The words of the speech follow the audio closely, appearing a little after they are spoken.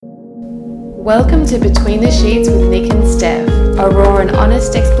Welcome to Between the Sheets with Nick and Steph, a raw and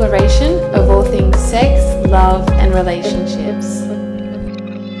honest exploration of all things sex, love, and relationships.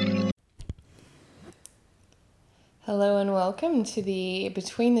 Hello and welcome to the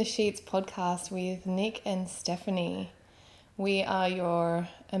Between the Sheets podcast with Nick and Stephanie. We are your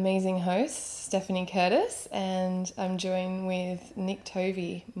amazing hosts, Stephanie Curtis, and I'm joined with Nick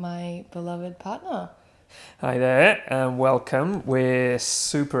Tovey, my beloved partner. Hi there, and welcome. We're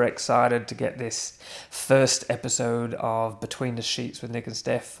super excited to get this first episode of Between the Sheets with Nick and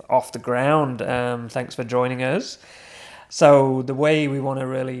Steph off the ground. Thanks for joining us. So the way we want to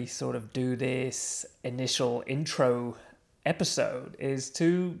really sort of do this initial intro episode is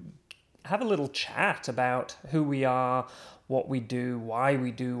to have a little chat about who we are, what we do, why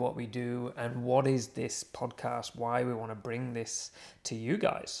we do what we do, and what is this podcast, why we want to bring this to you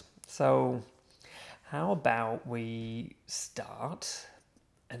guys. So how about we start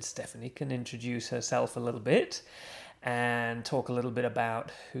and Stephanie can introduce herself a little bit and talk a little bit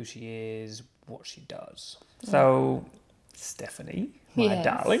about who she is, what she does. So, Stephanie, my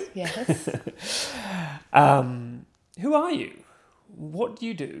darling. Yes. Who are you? What do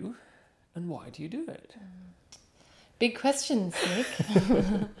you do? And why do you do it? Big questions, Nick.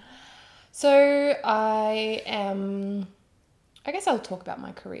 So I guess I'll talk about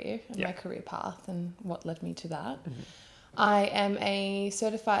my career and my career path and what led me to that. Mm-hmm. I am a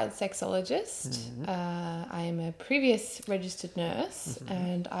certified sexologist. Mm-hmm. I am a previous registered nurse, mm-hmm.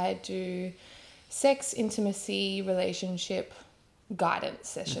 and I do sex, intimacy, relationship guidance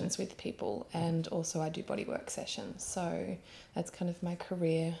sessions mm-hmm. with people, and also I do bodywork sessions. So that's kind of my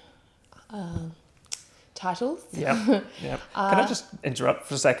career titles. Yeah. Can I just interrupt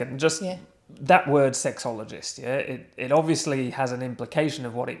for a second? That word sexologist, it obviously has an implication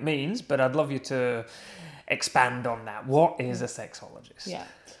of what it means, but I'd love you to expand on that. What is a sexologist? Yeah.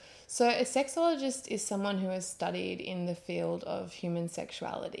 So a sexologist is someone who has studied in the field of human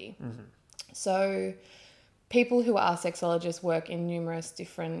sexuality. Mm-hmm. So people who are sexologists work in numerous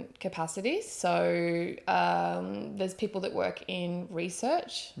different capacities. So there's people that work in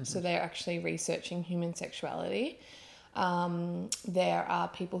research. Mm-hmm. So they're actually researching human sexuality. There are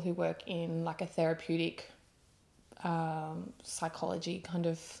people who work in like a therapeutic psychology kind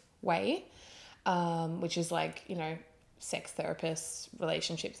of way, which is like, sex therapists,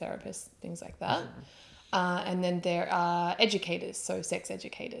 relationship therapists, things like that. Mm-hmm. And then there are educators, so sex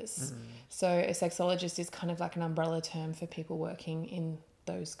educators. Mm-hmm. So a sexologist is kind of like an umbrella term for people working in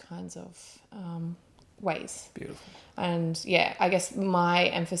those kinds of ways. Beautiful. And I guess my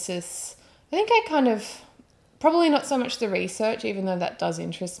emphasis, I think I kind of... Probably not so much the research, even though that does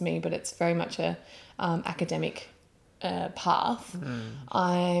interest me, but it's very much a academic path. Mm.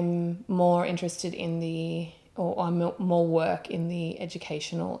 I'm more interested in I'm more work in the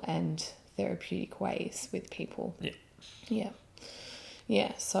educational and therapeutic ways with people. Yeah.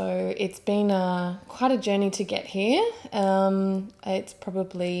 So it's been quite a journey to get here. It's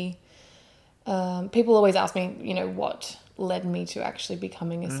probably people always ask me, what led me to actually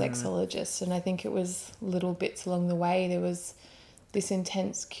becoming a sexologist, and I think it was little bits along the way. There was this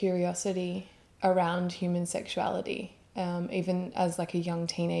intense curiosity around human sexuality, even as like a young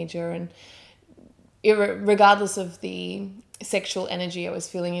teenager, and regardless of the sexual energy I was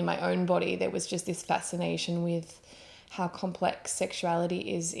feeling in my own body, there was just this fascination with how complex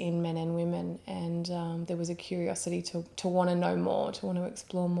sexuality is in men and women, and there was a curiosity to want to know more, to want to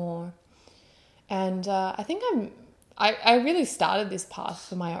explore more. And I think I really started this path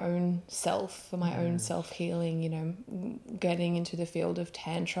for my own self, for my own self-healing, getting into the field of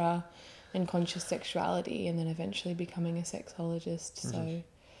Tantra and conscious sexuality, and then eventually becoming a sexologist. Mm-hmm.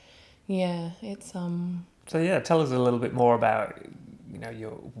 So, it's... So, tell us a little bit more about,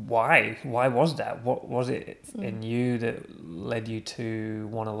 your why. Why was that? What was it in you that led you to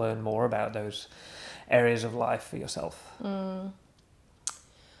want to learn more about those areas of life for yourself? I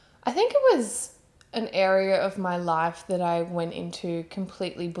think it was an area of my life that I went into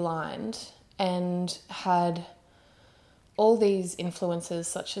completely blind and had all these influences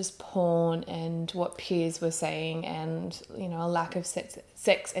such as porn and what peers were saying and, a lack of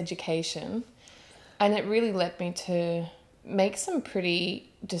sex education. And it really led me to make some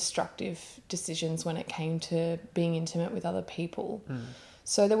pretty destructive decisions when it came to being intimate with other people. Mm.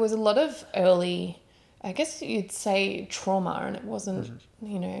 So there was a lot of early, I guess you'd say, trauma, and it wasn't,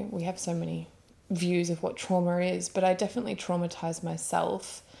 we have so many views of what trauma is, but I definitely traumatized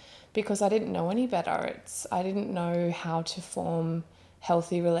myself because I didn't know any better. I didn't know how to form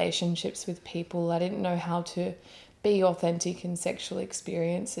healthy relationships with people. I didn't know how to be authentic in sexual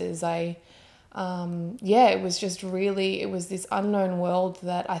experiences. I it was just really, it was this unknown world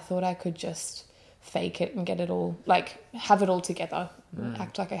that I thought I could just fake it and get it all, like have it all together,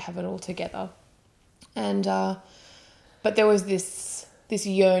 act like I have it all together. And, but there was this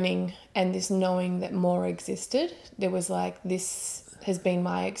yearning and this knowing that more existed. There was like, this has been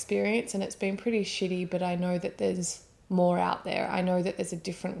my experience and it's been pretty shitty, but I know that there's more out there. I know that there's a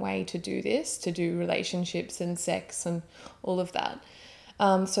different way to do this, to do relationships and sex and all of that.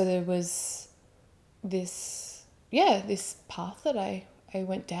 So there was this path that I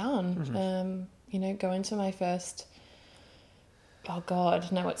went down, going to my first, oh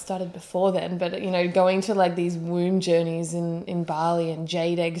God, no, it started before then, but, going to like these womb journeys in Bali and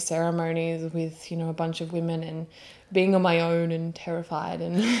jade egg ceremonies with, a bunch of women and being on my own and terrified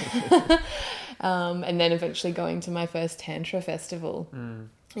and, and then eventually going to my first Tantra festival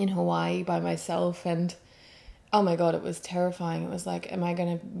in Hawaii by myself. And oh my God, it was terrifying. It was like, am I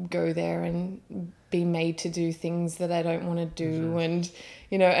going to go there and be made to do things that I don't want to do? And,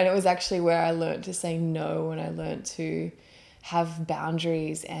 and it was actually where I learned to say no, and I learned to have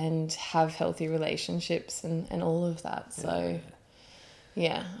boundaries and have healthy relationships and all of that. So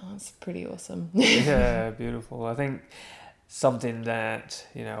yeah, it's pretty awesome. Yeah, beautiful. I think something that,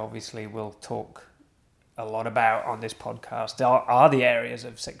 obviously we'll talk a lot about on this podcast are the areas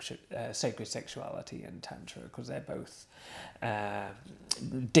of sacred sexuality and Tantra, because they're both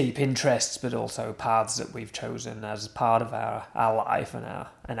deep interests, but also paths that we've chosen as part of our life and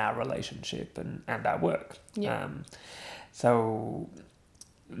our relationship and our work. Yeah. So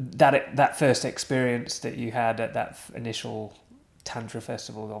that first experience that you had at that initial Tantra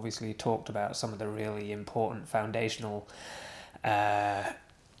festival, obviously you talked about some of the really important foundational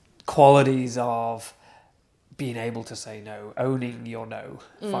qualities of being able to say no, owning your no,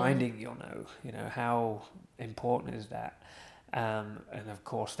 finding your no. How important is that? And of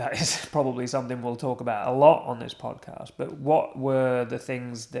course, that is probably something we'll talk about a lot on this podcast. But what were the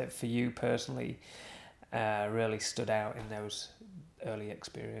things that for you personally really stood out in those early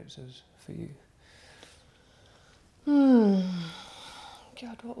experiences for you?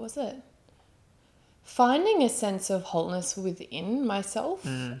 God, what was it? Finding a sense of wholeness within myself.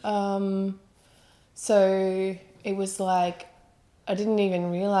 So it was like, I didn't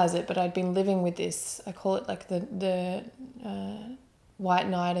even realize it, but I'd been living with this, I call it like the white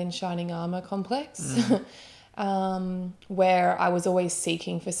knight in shining armor complex, where I was always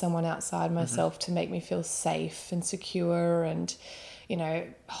seeking for someone outside myself to make me feel safe and secure and,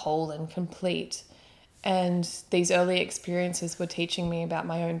 whole and complete. And these early experiences were teaching me about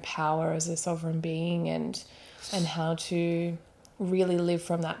my own power as a sovereign being and how to really live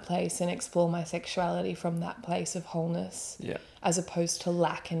from that place and explore my sexuality from that place of wholeness, as opposed to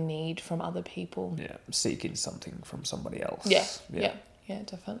lack and need from other people. Yeah, seeking something from somebody else. Yeah,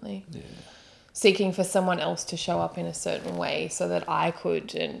 definitely. Yeah. Seeking for someone else to show up in a certain way so that I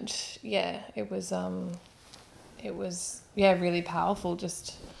could, and it was really powerful.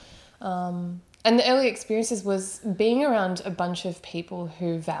 Just and the early experiences was being around a bunch of people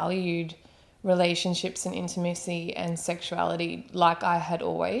who valued relationships and intimacy and sexuality like I had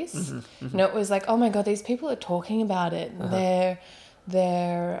always. It was like, oh my God, these people are talking about it. They're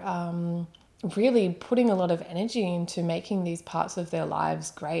really putting a lot of energy into making these parts of their lives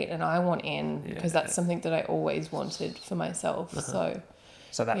great, and I want in because that's something that I always wanted for myself.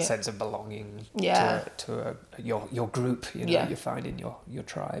 So that sense of belonging to your group, you find in your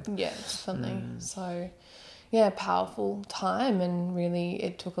tribe. Yeah, something. So powerful time, and really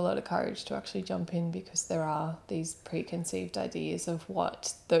it took a lot of courage to actually jump in, because there are these preconceived ideas of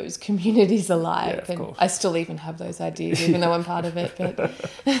what those communities are like, and course. I still even have those ideas even though I'm part of it, but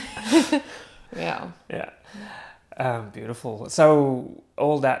beautiful. So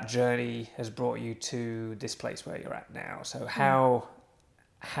all that journey has brought you to this place where you're at now. So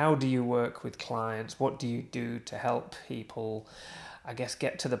how do you work with clients? What do you do to help people, I guess,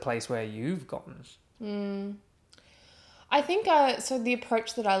 get to the place where you've gotten? I think so the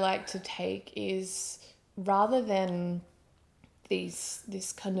approach that I like to take is, rather than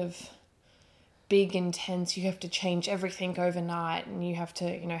this kind of big, intense, you have to change everything overnight and you have to,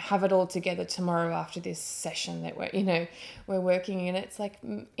 have it all together tomorrow after this session that we're working in. It's like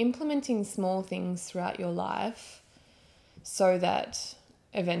implementing small things throughout your life so that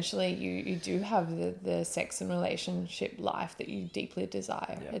eventually you do have the sex and relationship life that you deeply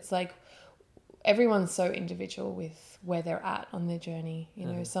desire. Yeah. It's like everyone's so individual with where they're at on their journey.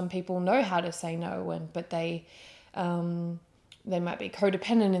 Some people know how to say no, but they might be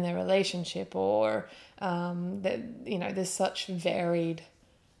codependent in their relationship, or there's such varied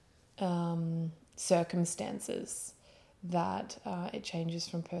circumstances that it changes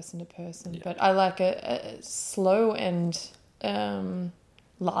from person to person. But I like a slow and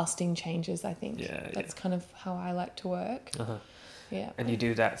lasting changes, I think. That's kind of how I like to work. Yeah. And you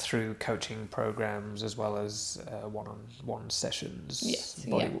do that through coaching programs as well as one-on-one sessions. Yes.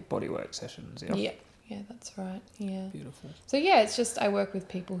 Bodywork sessions. Yeah, that's right. Yeah. Beautiful. So it's just I work with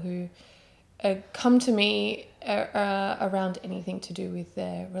people who come to me around anything to do with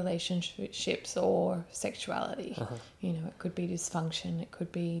their relationships or sexuality. It could be dysfunction, it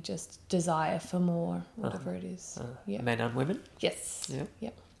could be just desire for more, whatever it is. Men and women? Yes. Yeah.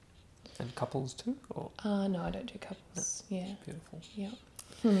 Yep. And couples too? Or? No, I don't do couples. No. Yeah. Beautiful. Yeah.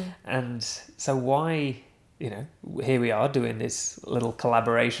 And so why, here we are doing this little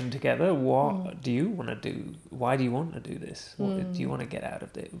collaboration together. What do you want to do? Why do you want to do this? What do you want to get out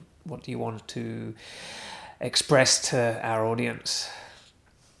of it? What do you want to express to our audience?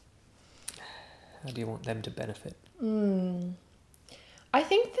 How do you want them to benefit? I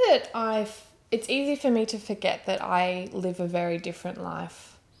think that it's easy for me to forget that I live a very different life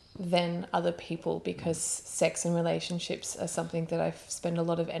than other people because sex and relationships are something that I spend a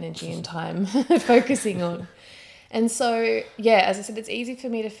lot of energy and time focusing on. And so, as I said, it's easy for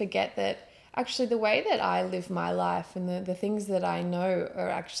me to forget that actually the way that I live my life and the things that I know are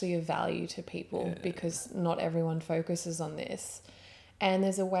actually of value to people because not everyone focuses on this. And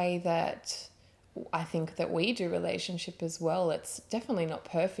there's a way that I think that we do relationship as well. It's definitely not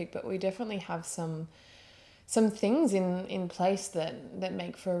perfect, but we definitely have some things in place that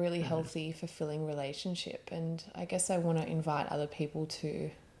make for a really healthy, fulfilling relationship. And I guess I want to invite other people to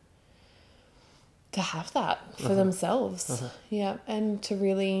have that for themselves. Yeah. And to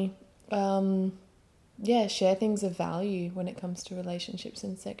really, share things of value when it comes to relationships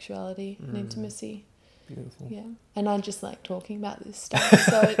and sexuality and intimacy. Beautiful. Yeah. And I just like talking about this stuff,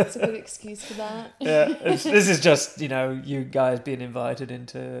 so it's a good excuse for that. This is just, you guys being invited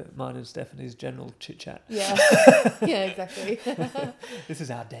into mine and Stephanie's general chit-chat. Yeah. Yeah, exactly. This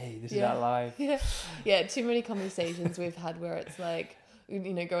is our day. This is our life. Yeah, too many conversations we've had where it's like,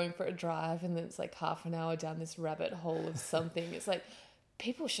 going for a drive and then it's like half an hour down this rabbit hole of something. It's like,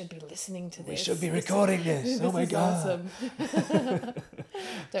 people should be listening to this. We should be recording this. Oh my God. Awesome.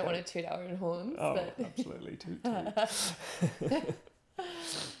 Don't want to toot our own horns. Oh, but... absolutely. Toot.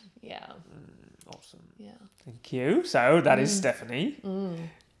 Yeah. Awesome. Yeah. Thank you. So that is Stephanie.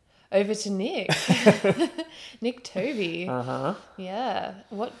 Over to Nick. Nick Toby. Uh-huh. Yeah.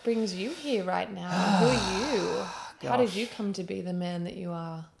 What brings you here right now? Who are you? How did you come to be the man that you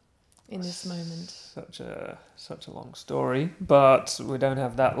are in this moment? Such a long story, but we don't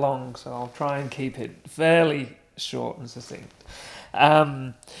have that long, so I'll try and keep it fairly short and succinct.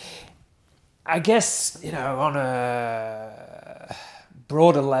 I guess, on a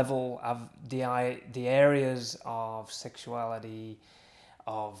broader level, the areas of sexuality,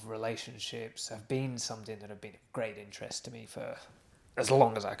 of relationships have been something that have been of great interest to me for as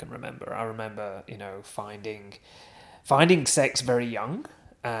long as I can remember. I remember, finding sex very young.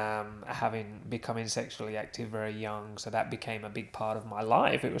 Becoming sexually active very young, so that became a big part of my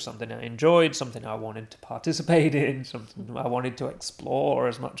life. It was something I enjoyed, something I wanted to participate in, something I wanted to explore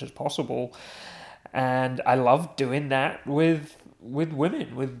as much as possible, and I loved doing that with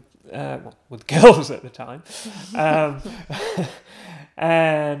women, with girls at the time,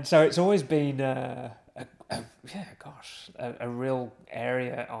 and so it's always been a real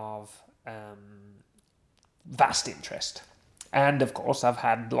area of vast interest. And of course, I've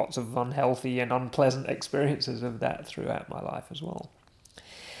had lots of unhealthy and unpleasant experiences of that throughout my life as well.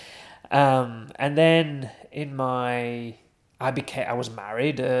 And then I was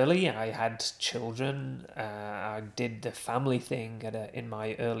married early. I had children. I did the family thing in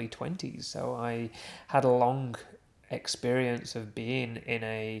my early 20s. So I had a long experience of being in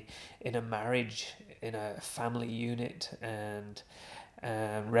a marriage, in a family unit, and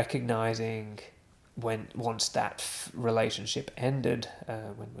recognizing once that relationship ended,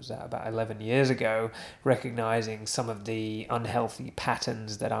 when was that, about 11 years ago, recognizing some of the unhealthy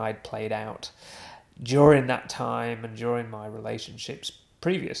patterns that I'd played out during that time and during my relationships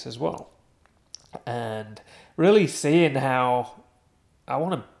previous as well, and really seeing how I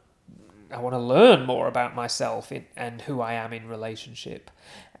want to learn more about myself and who I am in relationship,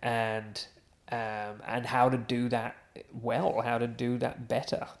 and how to do that well, how to do that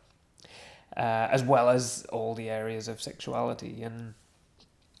better. As well as all the areas of sexuality, and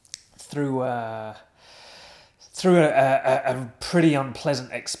through a pretty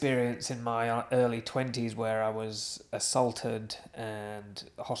unpleasant experience in my early 20s where I was assaulted and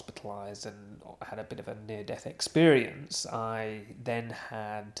hospitalized and had a bit of a near-death experience, I then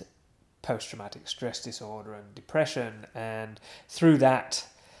had post-traumatic stress disorder and depression, and through that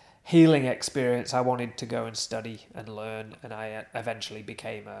healing experience I wanted to go and study and learn, and I eventually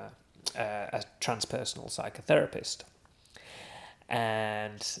became a transpersonal psychotherapist.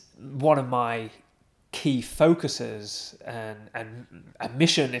 And one of my key focuses and a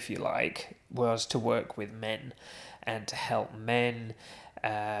mission, if you like, was to work with men and to help men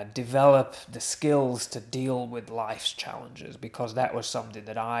develop the skills to deal with life's challenges, because that was something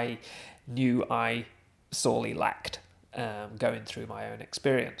that I knew I sorely lacked going through my own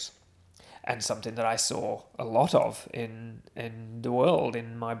experience, and something that I saw a lot of in the world,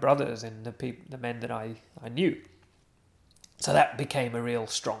 in my brothers, in the men that I knew. So that became a real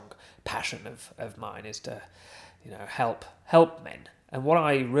strong passion of mine, is to, help men. And what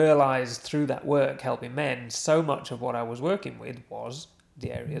I realized through that work, helping men, so much of what I was working with was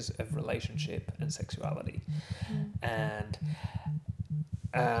the areas of relationship and sexuality. And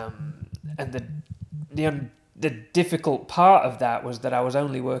the difficult part of that was that I was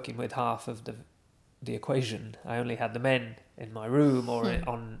only working with half of the equation. I only had the men in my room or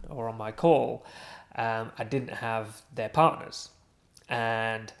on my call. I didn't have their partners,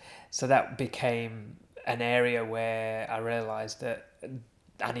 and so that became an area where I realized that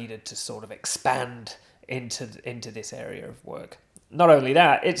I needed to sort of expand into this area of work. Not only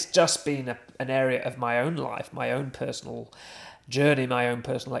that, it's just been an area of my own life, my own personal journey, my own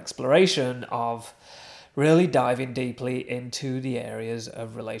personal exploration of really diving deeply into the areas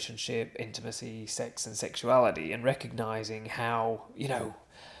of relationship, intimacy, sex and sexuality, and recognizing how,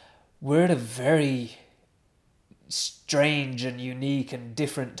 we're at a very strange and unique and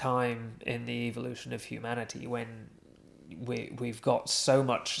different time in the evolution of humanity, when we've got so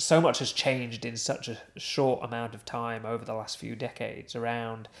much has changed in such a short amount of time over the last few decades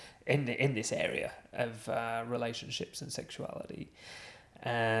around in this area of relationships and sexuality,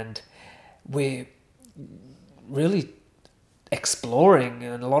 and we're really exploring,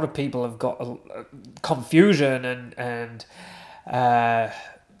 and a lot of people have got confusion and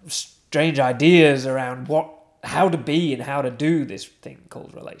strange ideas around how to be and how to do this thing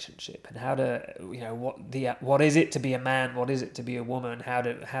called relationship, and how to, what is it to be a man, what is it to be a woman, how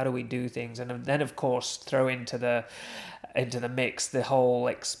do we do things, and then of course throw into the mix the whole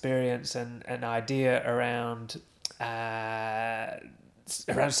experience and idea around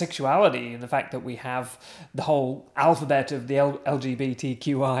sexuality, and the fact that we have the whole alphabet of the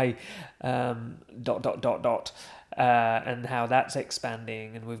LGBTQI ... and how that's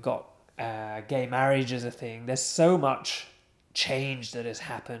expanding, and we've got gay marriage as a thing. There's so much change that has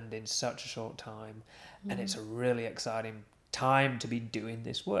happened in such a short time, and it's a really exciting time to be doing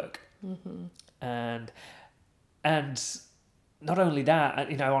this work. And not only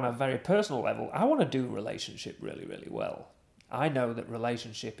that, on a very personal level, I want to do relationship really, really well. I know that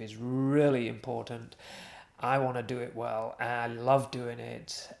relationship is really important. I want to do it well, and I love doing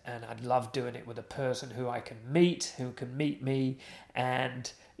it, and I'd love doing it with a person who I can meet, who can meet me,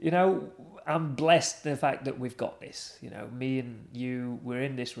 and I'm blessed the fact that we've got this. Me and you, we're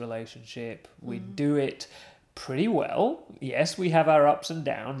in this relationship. We do it pretty well. Yes, we have our ups and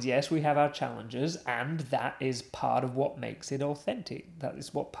downs. Yes, we have our challenges, and that is part of what makes it authentic. That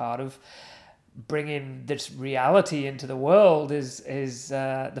is what part of bringing this reality into the world is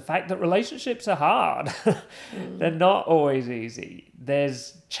the fact that relationships are hard. They're not always easy.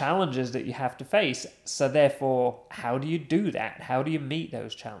 There's challenges that you have to face. So therefore, how do you do that? How do you meet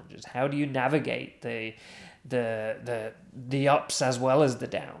those challenges? How do you navigate the ups as well as the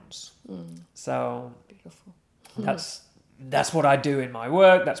downs? So Beautiful. That's what I do in my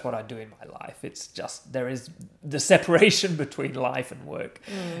work. That's what I do in my life. It's just, there is the separation between life and work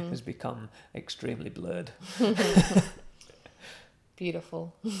has become extremely blurred.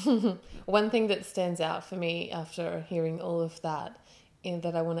 Beautiful. One thing that stands out for me after hearing all of that,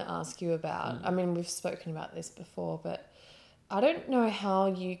 that I want to ask you about, I mean, we've spoken about this before, but I don't know how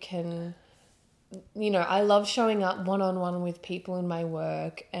you can, I love showing up one-on-one with people in my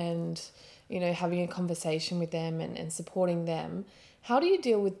work and having a conversation with them and supporting them. How do you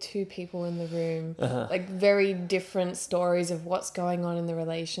deal with two people in the room, like very different stories of what's going on in the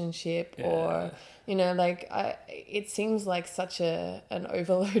relationship, or, it seems like such an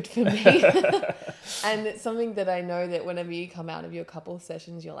overload for me. And it's something that I know that whenever you come out of your couple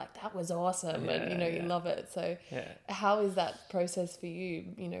sessions, you're like, that was awesome. And, you love it. So how is that process for you,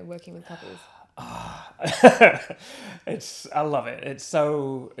 working with couples? I love it. It's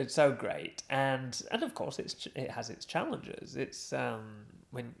so great, and of course it has its challenges. It's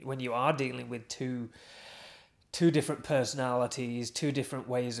when you are dealing with two different personalities, two different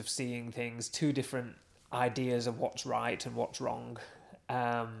ways of seeing things, two different ideas of what's right and what's wrong.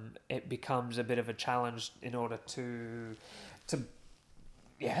 it becomes a bit of a challenge in order to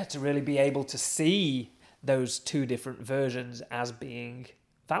really be able to see those two different versions as being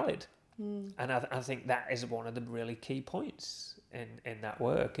valid. And I think that is one of the really key points in that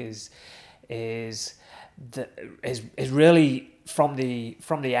work is really from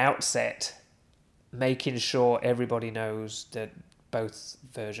the outset making sure everybody knows that both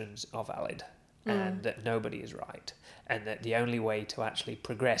versions are valid and that nobody is right, and that the only way to actually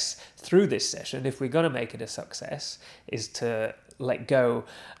progress through this session, if we're going to make it a success, is to let go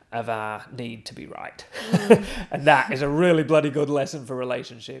of our need to be right. And that is a really bloody good lesson for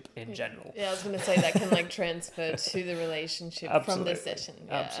relationship in general. Yeah, I was going to say that can like transfer to the relationship from the session.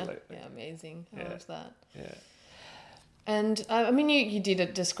 Yeah. Absolutely. Yeah, amazing. I love that. Yeah. And I mean, you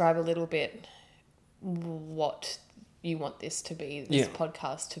did describe a little bit what you want this to be, this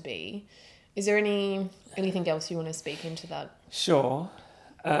podcast to be. Is there anything else you want to speak into that? Sure.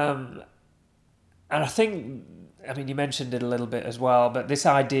 And I think, I mean, you mentioned it a little bit as well, but this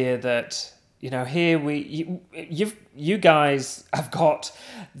idea that, here you guys have got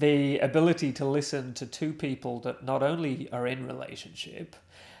the ability to listen to two people that not only are in relationship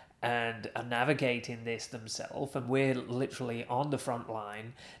and are navigating this themselves, and we're literally on the front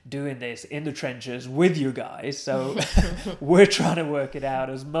line doing this in the trenches with you guys, so we're trying to work it out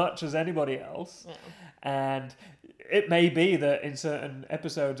as much as anybody else. And it may be that in certain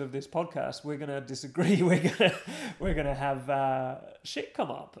episodes of this podcast we're going to disagree, we're going to have shit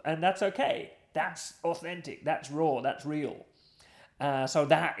come up, and that's okay. That's authentic, that's raw, that's real. So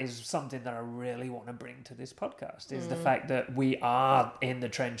that is something that I really want to bring to this podcast, is the fact that we are in the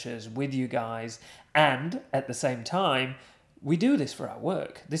trenches with you guys, and at the same time, we do this for our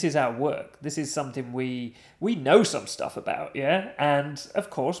work. This is our work. This is something we know some stuff about, yeah? And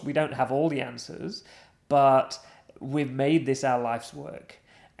of course, we don't have all the answers, but we've made this our life's work.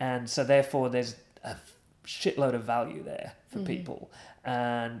 And so therefore, there's a shitload of value there for people.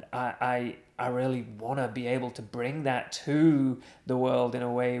 And I really want to be able to bring that to the world in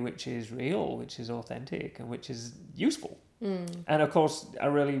a way which is real, which is authentic, and which is useful. And of course,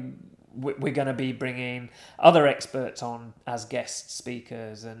 we're going to be bringing other experts on as guest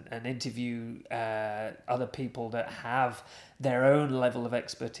speakers and interview other people that have their own level of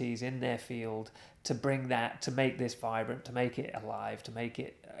expertise in their field, to bring that, to make this vibrant, to make it alive, to make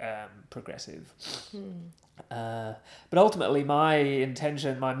it progressive. But ultimately, my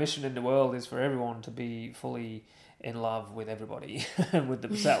intention, my mission in the world is for everyone to be fully in love with everybody and with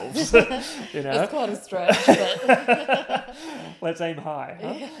themselves. It's quite a stretch, but let's aim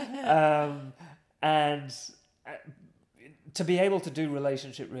high, huh? And to be able to do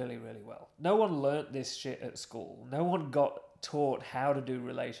relationship really, really well. No one learnt this shit at school. No one got taught how to do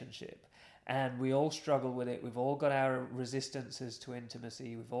relationship. And we all struggle with it. We've all got our resistances to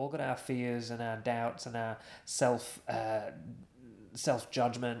intimacy. We've all got our fears and our doubts and our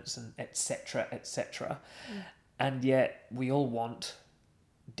self-judgments and etc., etc. And yet we all want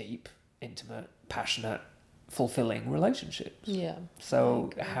deep, intimate, passionate, fulfilling relationships. Yeah. So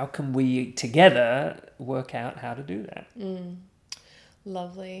how can we together work out how to do that?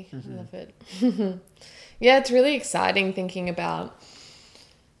 Lovely. Love it. Yeah, it's really exciting thinking about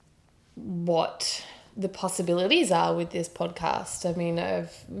what the possibilities are with this podcast. I mean,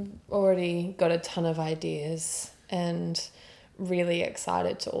 I've already got a ton of ideas, and really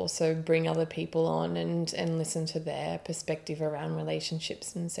excited to also bring other people on and listen to their perspective around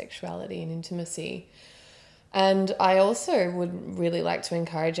relationships and sexuality and intimacy. And I also would really like to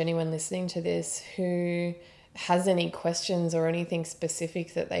encourage anyone listening to this who has any questions or anything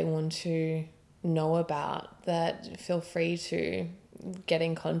specific that they want to know about, that feel free to get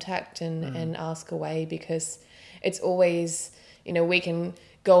in contact and ask away, because it's always, we can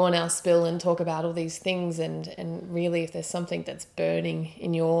go on our spill and talk about all these things, and really if there's something that's burning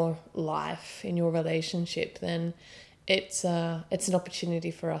in your life, in your relationship, then it's an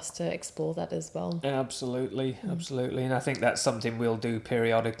opportunity for us to explore that as well. Absolutely. And I think that's something we'll do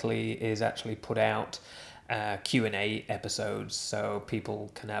periodically, is actually put out Q&A episodes, so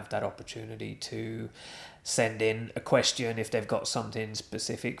people can have that opportunity to send in a question if they've got something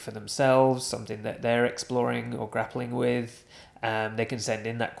specific for themselves, something that they're exploring or grappling with. They can send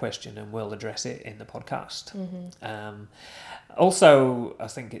in that question and we'll address it in the podcast. Also, I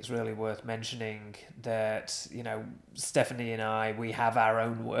think it's really worth mentioning that, Stephanie and I, we have our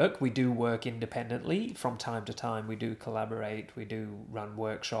own work. We do work independently. From time to time, we do collaborate. We do run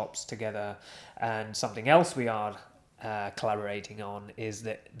workshops together. And something else we are collaborating on is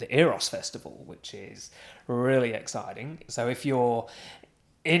the Eros Festival, which is really exciting. So if you're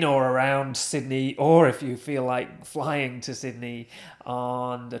in or around Sydney, or if you feel like flying to Sydney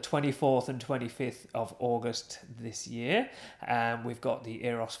on the 24th and 25th of August this year. We've got the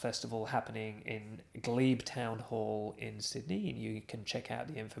Eros Festival happening in Glebe Town Hall in Sydney, and you can check out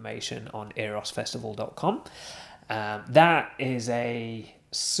the information on erosfestival.com. That is a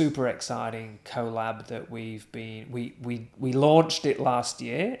super exciting collab that we launched it last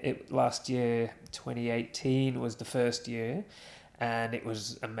year. Last year, 2018, was the first year. And it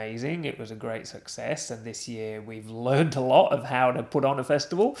was amazing. It was a great success. And this year we've learned a lot of how to put on a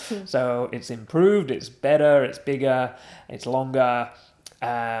festival. So it's improved, it's better, it's bigger, it's longer.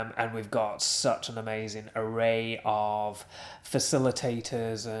 And we've got such an amazing array of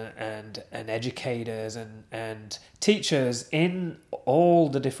facilitators and educators and teachers in all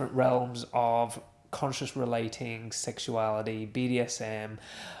the different realms of conscious relating, sexuality, BDSM,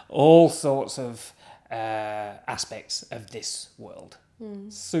 all sorts of aspects of this world.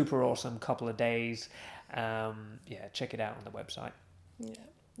 Super awesome couple of days. Check it out on the website.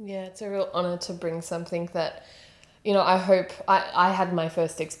 Yeah, it's a real honor to bring something that, I hope I had my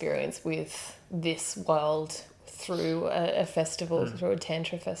first experience with this world through a festival, through a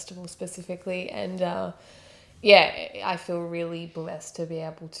Tantra festival specifically. And I feel really blessed to be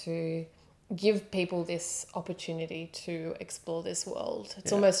able to give people this opportunity to explore this world.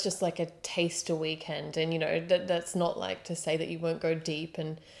 It's almost just like a taster weekend. And, that's not like to say that you won't go deep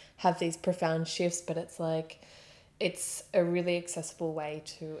and have these profound shifts, but it's like, it's a really accessible way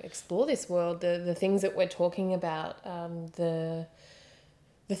to explore this world. The things that we're talking about, the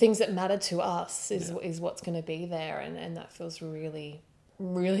things that matter to us is what's going to be there. And that feels really,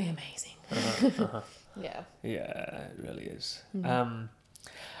 really amazing. Yeah, it really is.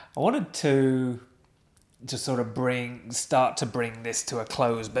 I wanted to just sort of start to bring this to a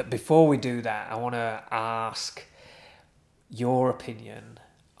close, but before we do that, I want to ask your opinion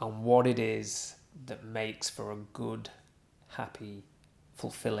on what it is that makes for a good, happy,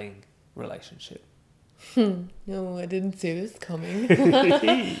 fulfilling relationship. No, I didn't see this coming.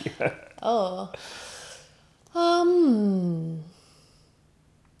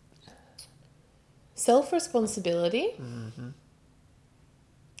 Self-responsibility.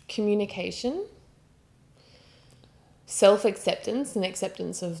 Communication, self-acceptance and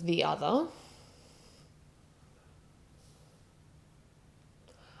acceptance of the other.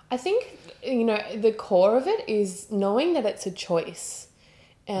 I think, the core of it is knowing that it's a choice.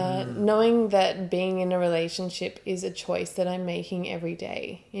 Knowing that being in a relationship is a choice that I'm making every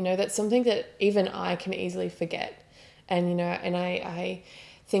day. That's something that even I can easily forget. And, and I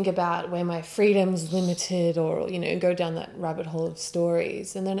think about where my freedom's limited or, go down that rabbit hole of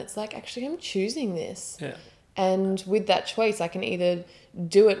stories. And then it's like, actually, I'm choosing this. Yeah. And with that choice, I can either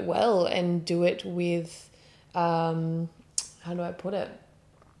do it well and do it with, how do I put it?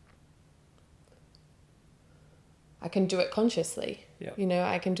 I can do it consciously. Yeah.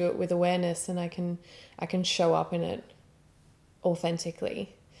 I can do it with awareness and I can show up in it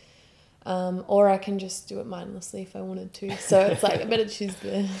authentically. Or I can just do it mindlessly if I wanted to. So it's like I better choose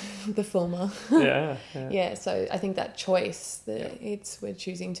the former. Yeah. So I think that choice, we're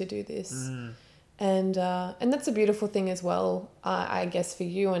choosing to do this, and that's a beautiful thing as well. I guess for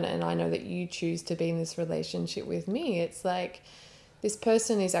you, and I know that you choose to be in this relationship with me. It's like this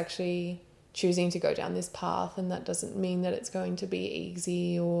person is actually choosing to go down this path, and that doesn't mean that it's going to be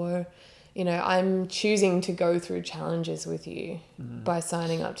easy or. I'm choosing to go through challenges with you by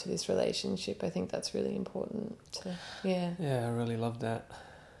signing up to this relationship. I think that's really important. Yeah, I really love that.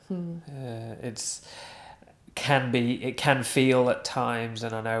 It can feel at times,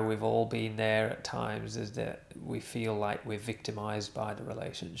 and I know we've all been there at times, is that we feel like we're victimized by the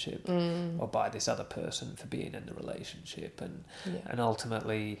relationship or by this other person for being in the relationship, and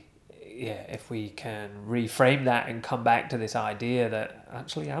ultimately. Yeah, if we can reframe that and come back to this idea that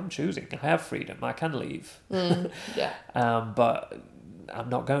actually I'm choosing, I have freedom, I can leave. But I'm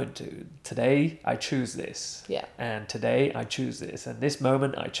not going to. Today I choose this. Yeah. And today I choose this. And this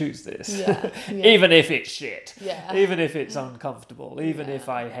moment I choose this. Yeah. Even if it's shit. Yeah. Even if it's uncomfortable. Even if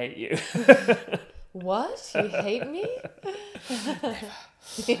I hate you. What? You hate me?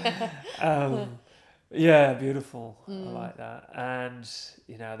 Yeah, beautiful. I like that. And,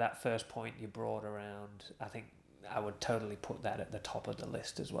 that first point you brought around, I think I would totally put that at the top of the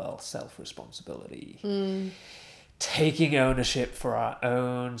list as well. Self-responsibility. Taking ownership for our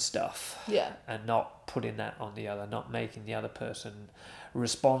own stuff. Yeah. And not putting that on the other, not making the other person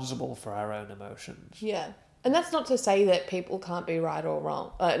responsible for our own emotions. Yeah. And that's not to say that people can't be right or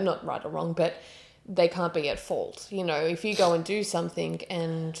wrong. Not right or wrong, but they can't be at fault. If you go and do something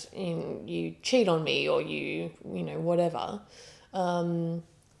and you cheat on me or you whatever,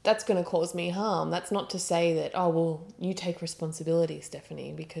 that's going to cause me harm. That's not to say that, oh, well, you take responsibility,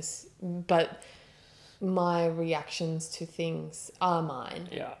 Stephanie, but my reactions to things are mine.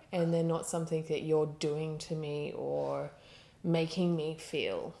 Yeah. And they're not something that you're doing to me or making me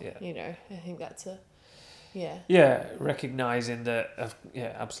feel. Yeah. You know, I think that's yeah. Yeah, recognizing that,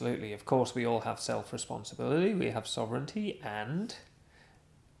 absolutely. Of course, we all have self-responsibility, we have sovereignty, and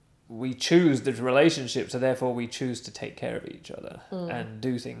we choose the relationship, so therefore we choose to take care of each other and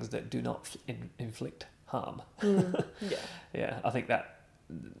do things that do not inflict harm. Yeah. Yeah, I think that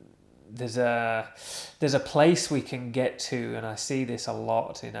there's a place we can get to, and I see this a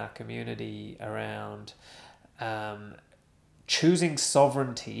lot in our community around choosing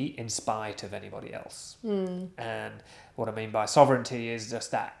sovereignty in spite of anybody else. And what I mean by sovereignty is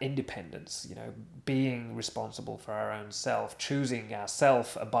just that independence, you know, being responsible for our own self, choosing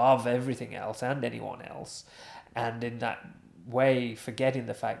ourself above everything else and anyone else, and in that way forgetting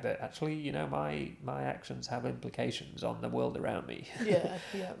the fact that actually, you know, my actions have implications on the world around me. Yeah.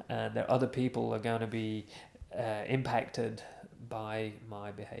 And there are other people are going to be impacted by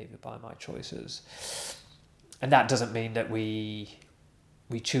my behavior, by my choices. And that doesn't mean that we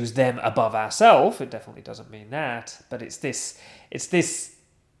choose them above ourselves. It definitely doesn't mean that. But it's this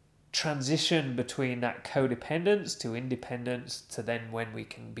transition between that codependence to independence to then when we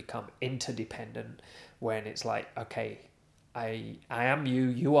can become interdependent, when it's like, okay, I am you,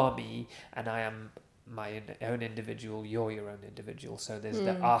 you are me, and I am my own individual, you're your own individual. So there's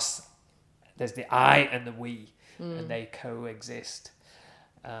the us, there's the I and the we, and they coexist.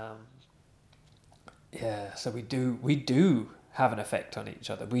 So we do have an effect on each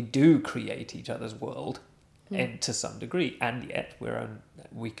other. We do create each other's world, and to some degree, and yet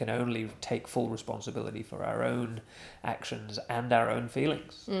we can only take full responsibility for our own actions and our own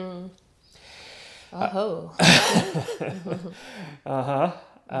feelings. I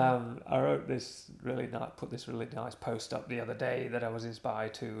wrote this put this really nice post up the other day that I was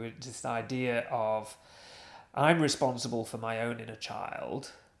inspired to. It's this idea of I'm responsible for my own inner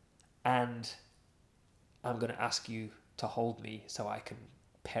child, and I'm going to ask you to hold me so I can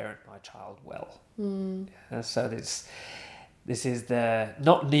parent my child well. So this is the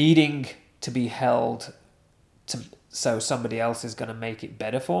not needing to be held so somebody else is going to make it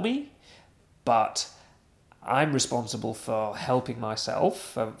better for me, but I'm responsible for helping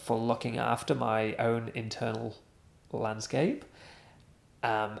myself, for looking after my own internal landscape,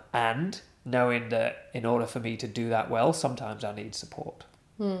 and knowing that in order for me to do that well, sometimes I need support.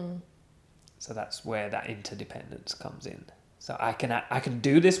 So that's where that interdependence comes in. So I can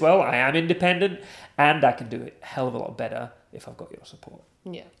do this well, I am independent, and I can do it a hell of a lot better if I've got your support.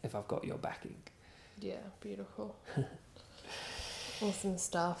 Yeah. If I've got your backing. Yeah, beautiful. Awesome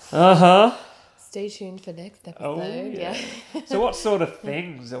stuff. Stay tuned for next episode. Oh, yeah. So what sort of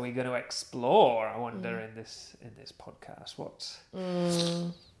things are we going to explore, I wonder, in this podcast?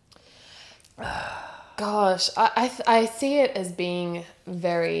 Gosh, I see it as being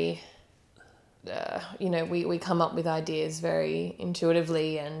very, we come up with ideas very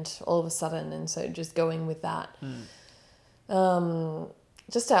intuitively and all of a sudden, and so just going with that.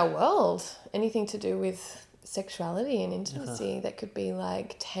 Just our world, anything to do with sexuality and intimacy, that could be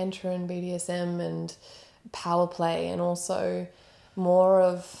like tantra and BDSM and power play, and also more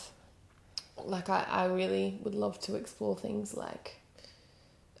of like I really would love to explore things like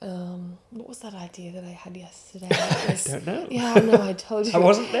what was that idea that I had yesterday? I don't know. Yeah, no, I told you. I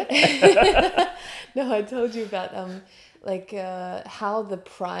wasn't there. No, I told you about how the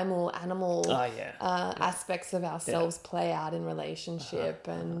primal animal aspects of ourselves play out in relationship,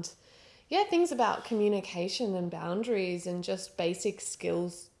 and things about communication and boundaries and just basic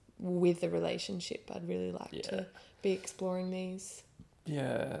skills with the relationship. I'd really like to be exploring these.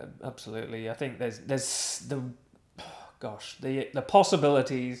 Yeah, absolutely. I think there's the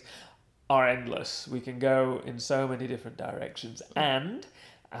possibilities are endless. We can go in so many different directions, and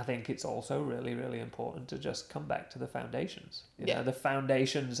I think it's also really, really important to just come back to the foundations. You know, the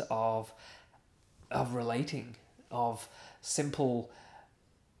foundations of relating, of simple,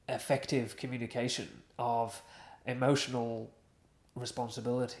 effective communication, of emotional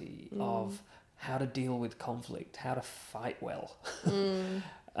responsibility, of how to deal with conflict, how to fight well.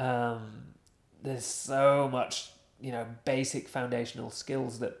 There's so much, basic foundational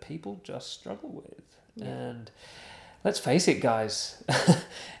skills that people just struggle with. And let's face it, guys,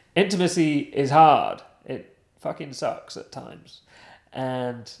 intimacy is hard. It fucking sucks at times.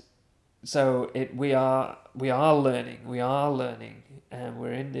 And so we are learning, and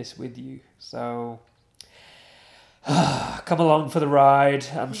we're in this with you. So come along for the ride.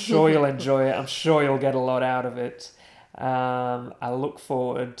 I'm sure you'll enjoy it. I'm sure you'll get a lot out of it. I look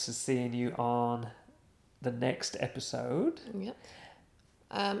forward to seeing you on the next episode. Yep.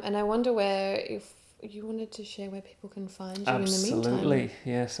 And I wonder if you wanted to share where people can find you in the meantime. Absolutely.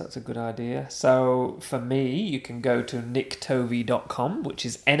 Yes, that's a good idea. So for me, you can go to nicktovey.com, which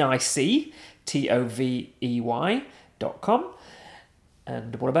is NICTOVEY.com.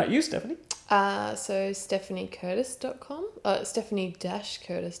 And what about you, Stephanie? So stephaniecurtis.com,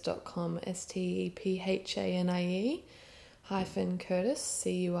 stephanie-curtis.com, STEPHANIE -Curtis,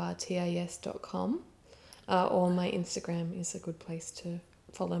 CURTAS.com. Or my Instagram is a good place to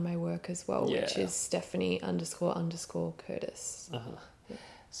follow my work as well, which is Stephanie__Curtis. Yeah.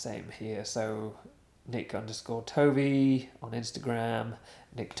 Same here. So Nick_Tovey on Instagram,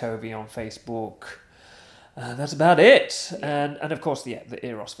 Nick Tovey on Facebook. That's about it. Yeah. And of course, the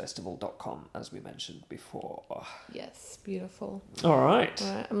erosfestival.com, as we mentioned before. Yes, beautiful. All right.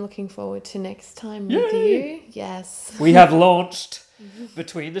 I'm looking forward to next time with you. Yes. We have launched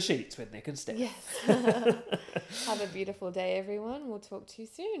Between the Sheets with Nick and Steph. Yes. Have a beautiful day, everyone. We'll talk to you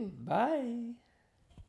soon. Bye.